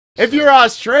If you're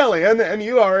Australian and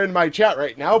you are in my chat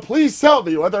right now, please tell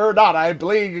me whether or not I'm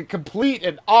being a complete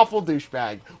and awful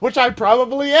douchebag, which I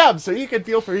probably am, so you can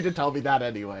feel free to tell me that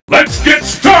anyway. Let's get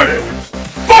started!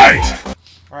 Fight!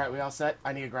 Alright, we all set?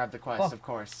 I need to grab the quest, of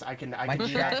course. I can do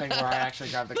that thing where I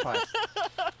actually grab the quest.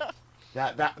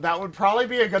 That would probably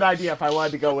be a good idea if I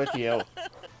wanted to go with you.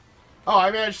 Oh, I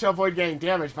managed to avoid getting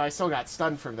damaged, but I still got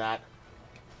stunned from that.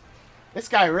 This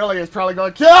guy really is probably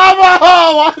going, come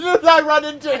on! Why did I run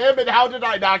into him and how did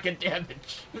I not get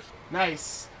damaged?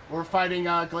 Nice. We're fighting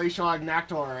Glacial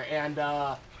Agnactor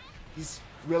and he's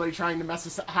really trying to mess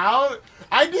us up. How?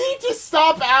 I need to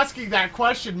stop asking that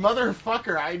question,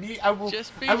 motherfucker. I will.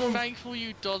 Just be thankful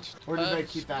you dodged. Where did I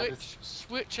keep that?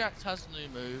 Switch Act has a new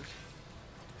move.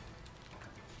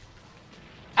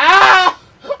 Ah!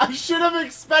 I should have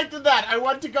expected that. I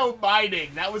went to go mining.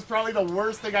 That was probably the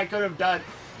worst thing I could have done.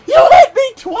 You hit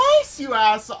me twice, you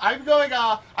asshole! I'm going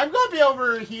to be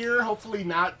over here, hopefully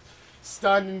not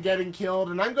stunned and getting killed,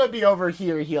 and I'm going to be over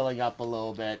here healing up a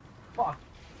little bit. Fuck.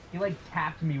 He, like,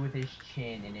 tapped me with his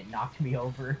chin, and it knocked me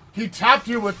over. He tapped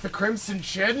you with the Crimson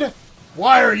Chin?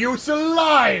 Why are you still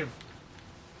alive?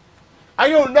 I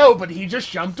don't know, but he just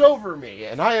jumped over me,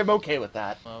 and I am okay with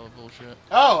that. Oh, bullshit.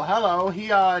 Oh, hello. He,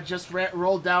 just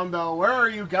rolled down, though. Where are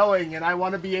you going? And I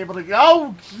want to be able to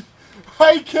go.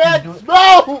 I can't.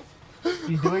 No!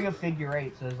 He's doing a figure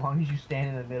eight, so as long as you stand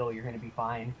in the middle, you're gonna be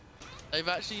fine. They've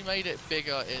actually made it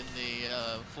bigger in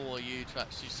the for you to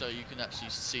actually, so you can actually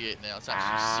see it now. It's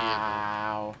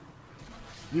actually seeable.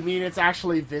 You mean it's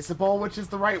actually visible, which is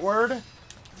the right word?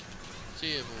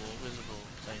 Seeable, visible,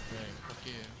 same thing. Fuck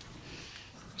you.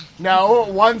 No,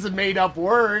 one's a made-up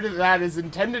word that is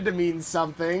intended to mean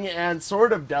something and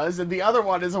sort of does, and the other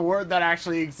one is a word that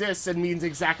actually exists and means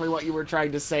exactly what you were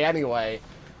trying to say anyway.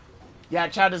 Yeah,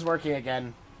 chat is working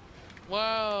again.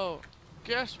 Well,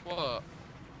 guess what?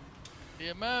 The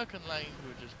American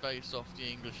language is based off the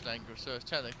English language, so it's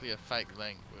technically a fake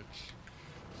language.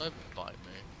 Don't bite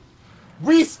me.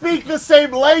 We speak the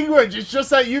same language, it's just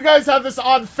that you guys have this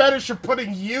odd fetish of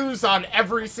putting U's on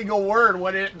every single word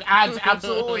when it adds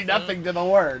absolutely nothing to the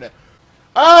word.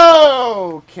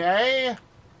 Okay.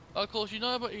 Of course, you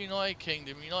know about United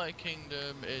Kingdom. United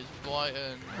Kingdom is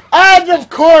Brighton. And of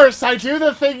course, I do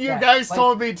the thing you guys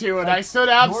told me to, and I stood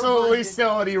absolutely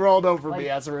still and he rolled over me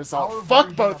as a result.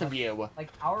 Fuck both of you.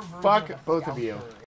 Fuck both of you.